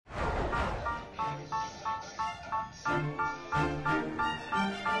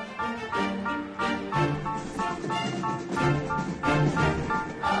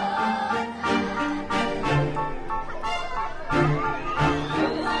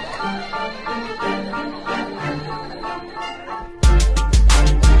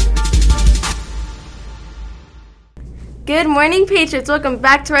Good morning, Patriots. Welcome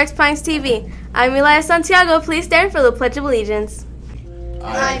back to Rex Pines TV. I'm Elias Santiago. Please stand for the Pledge of Allegiance.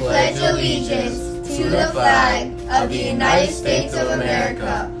 I pledge allegiance to the flag of the United States of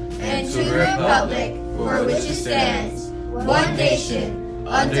America and to the republic for which it stands, one nation,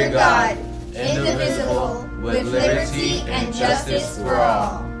 under God, indivisible, with liberty and justice for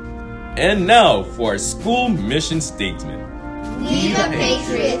all. And now for our school mission statement. We the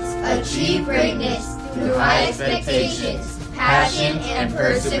Patriots achieve greatness through high expectations, passion, and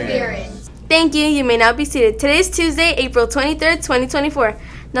perseverance. Thank you. You may now be seated. Today's Tuesday, April 23rd, 2024.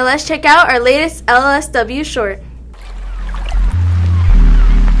 Now let's check out our latest LSW short.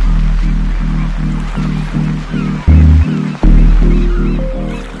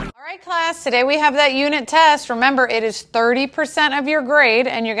 All right, class, today we have that unit test. Remember, it is 30% of your grade,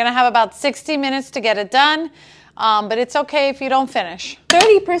 and you're going to have about 60 minutes to get it done. But it's okay if you don't finish.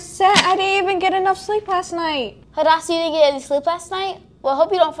 30%? I didn't even get enough sleep last night. Hadassah, you didn't get any sleep last night? Well, I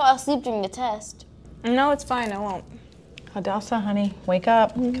hope you don't fall asleep during the test. No, it's fine. I won't. Hadassah, honey, wake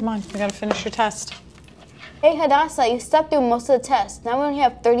up. Come on, you got to finish your test. Hey, Hadassah, you slept through most of the test. Now we only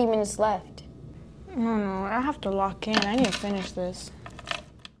have 30 minutes left. No, I have to lock in. I need to finish this.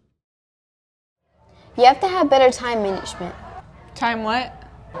 You have to have better time management. Time what?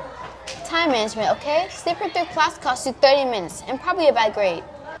 Time management, okay? Sleeping through class costs you 30 minutes and probably a bad grade.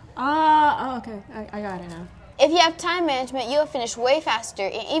 Okay. I got it now. If you have time management, you'll finish way faster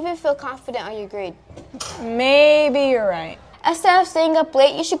and even feel confident on your grade. Maybe you're right. Instead of staying up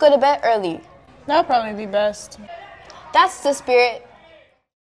late, you should go to bed early. That'll probably be best. That's the spirit.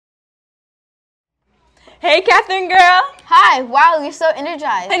 Hey, Catherine girl. Hi, wow, you're so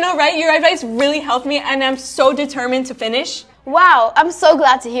energized. I know, right? Your advice really helped me, and I'm so determined to finish. Wow, I'm so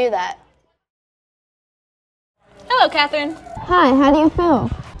glad to hear that. Hello, Catherine. Hi, how do you feel?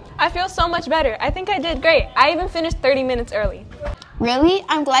 I feel so much better. I think I did great. I even finished 30 minutes early. Really?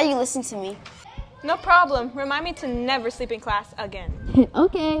 I'm glad you listened to me. No problem. Remind me to never sleep in class again.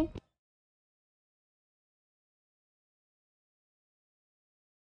 Okay.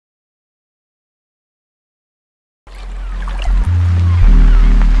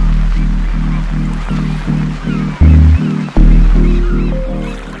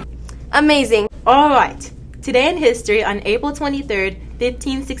 Amazing. All right. Today in history, on April 23rd,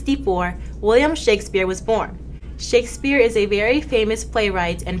 1564, William Shakespeare was born. Shakespeare is a very famous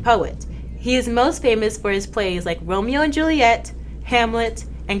playwright and poet. He is most famous for his plays like Romeo and Juliet, Hamlet,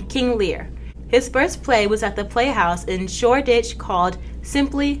 and King Lear. His first play was at the Playhouse in Shoreditch called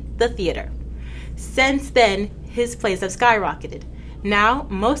simply The Theater. Since then, his plays have skyrocketed. Now,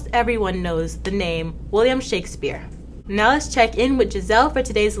 most everyone knows the name William Shakespeare. Now let's check in with Giselle for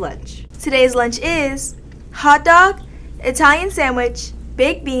today's lunch. Today's lunch is hot dog, Italian sandwich,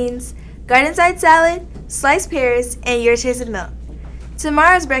 baked beans, garden side salad, sliced pears, and your choice of milk.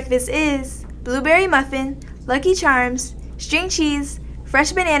 Tomorrow's breakfast is blueberry muffin, Lucky Charms, string cheese,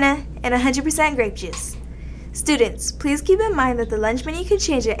 fresh banana, and 100% grape juice. Students, please keep in mind that the lunch menu can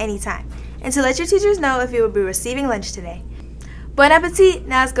change at any time, and to let your teachers know if you will be receiving lunch today. Bon appetit.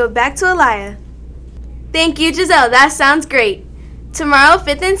 Now let's go back to Elia. Thank you, Giselle. That sounds great. Tomorrow,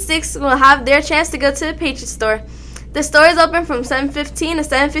 5th and 6th will have their chance to go to the Patriot store. The store is open from 7:15 to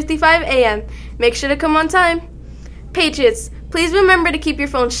 7:55 a.m. Make sure to come on time. Patriots, please remember to keep your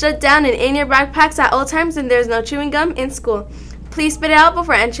phone shut down and in your backpacks at all times, and there's no chewing gum in school. Please spit it out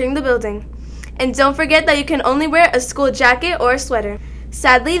before entering the building. And don't forget that you can only wear a school jacket or a sweater.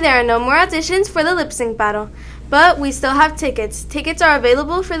 Sadly, there are no more auditions for the lip sync battle, but we still have tickets. Tickets are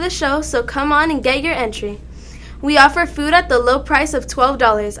available for the show, so come on and get your entry. We offer food at the low price of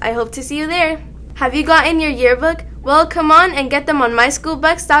 $12. I hope to see you there. Have you gotten your yearbook? Well, come on and get them on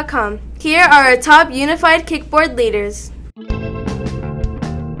myschoolbucks.com. Here are our top unified kickboard leaders.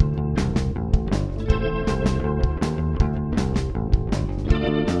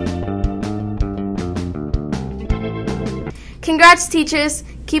 Congrats, teachers.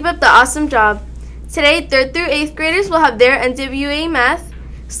 Keep up the awesome job. Today, 3rd through 8th graders will have their NWA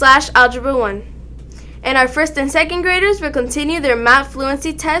Math/Algebra 1. And our 1st and 2nd graders will continue their math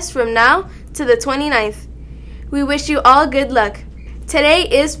fluency test from now to the 29th. We wish you all good luck. Today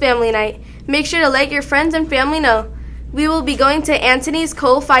is family night. Make sure to let your friends and family know. We will be going to Anthony's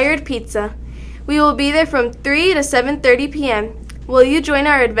Coal-Fired Pizza. We will be there from 3 to 7:30 p.m. Will you join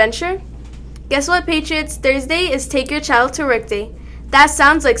our adventure? Guess what, Patriots? Thursday is Take Your Child to Work Day. That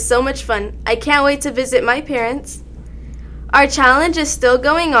sounds like so much fun. I can't wait to visit my parents. Our challenge is still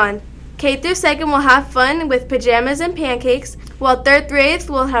going on. K through 2nd will have fun with pajamas and pancakes, while 3rd through 8th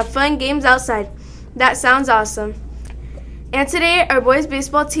will have fun games outside. That sounds awesome. And today, our boys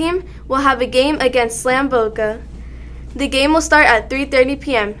baseball team will have a game against Slam Boca. The game will start at 3:30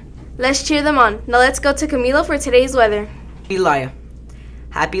 p.m. Let's cheer them on. Now let's go to Camilo for today's weather. Elia.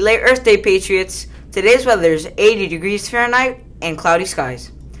 Happy late Earth Day, Patriots. Today's weather is 80 degrees Fahrenheit and cloudy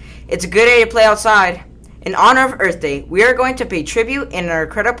skies. It's a good day to play outside. In honor of Earth Day, we are going to pay tribute in the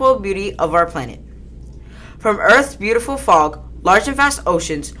incredible beauty of our planet. From Earth's beautiful fog, large and vast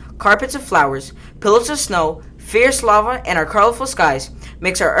oceans, carpets of flowers, pillows of snow, fierce lava, and our colorful skies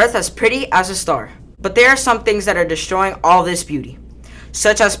makes our Earth as pretty as a star. But there are some things that are destroying all this beauty,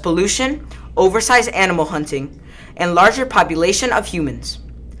 such as pollution, oversized animal hunting, and larger population of humans.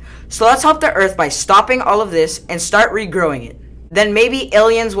 So let's help the Earth by stopping all of this and start regrowing it. Then maybe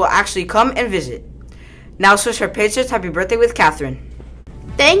aliens will actually come and visit. Now switch for Patriots Happy Birthday with Catherine.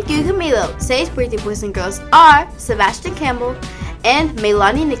 Thank you, Camilo. Today's birthday boys and girls are Sebastian Campbell and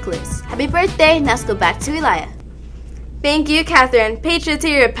Melanie Nicholas. Happy birthday. Now let's go back to Elia. Thank you, Catherine.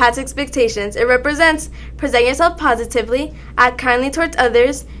 Patrioteer past expectations. It represents present yourself positively, act kindly towards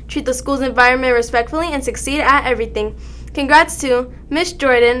others, treat the school's environment respectfully, and succeed at everything. Congrats to Miss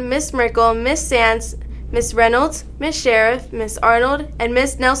Jordan, Miss Merkel, Miss Sands, Miss Reynolds, Miss Sheriff, Miss Arnold, and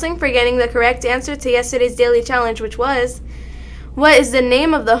Miss Nelson for getting the correct answer to yesterday's daily challenge, which was, what is the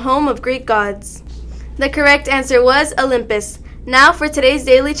name of the home of Greek gods? The correct answer was Olympus. Now for today's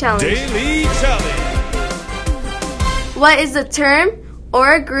daily challenge. Daily challenge. What is the term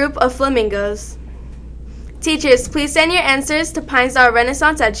or a group of flamingos? Teachers, please send your answers to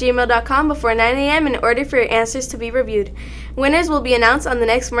pinestarrenaissance@gmail.com before 9 a.m. in order for your answers to be reviewed. Winners will be announced on the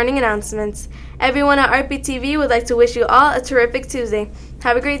next morning announcements. Everyone at RPTV would like to wish you all a terrific Tuesday.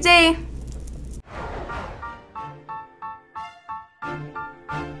 Have a great day.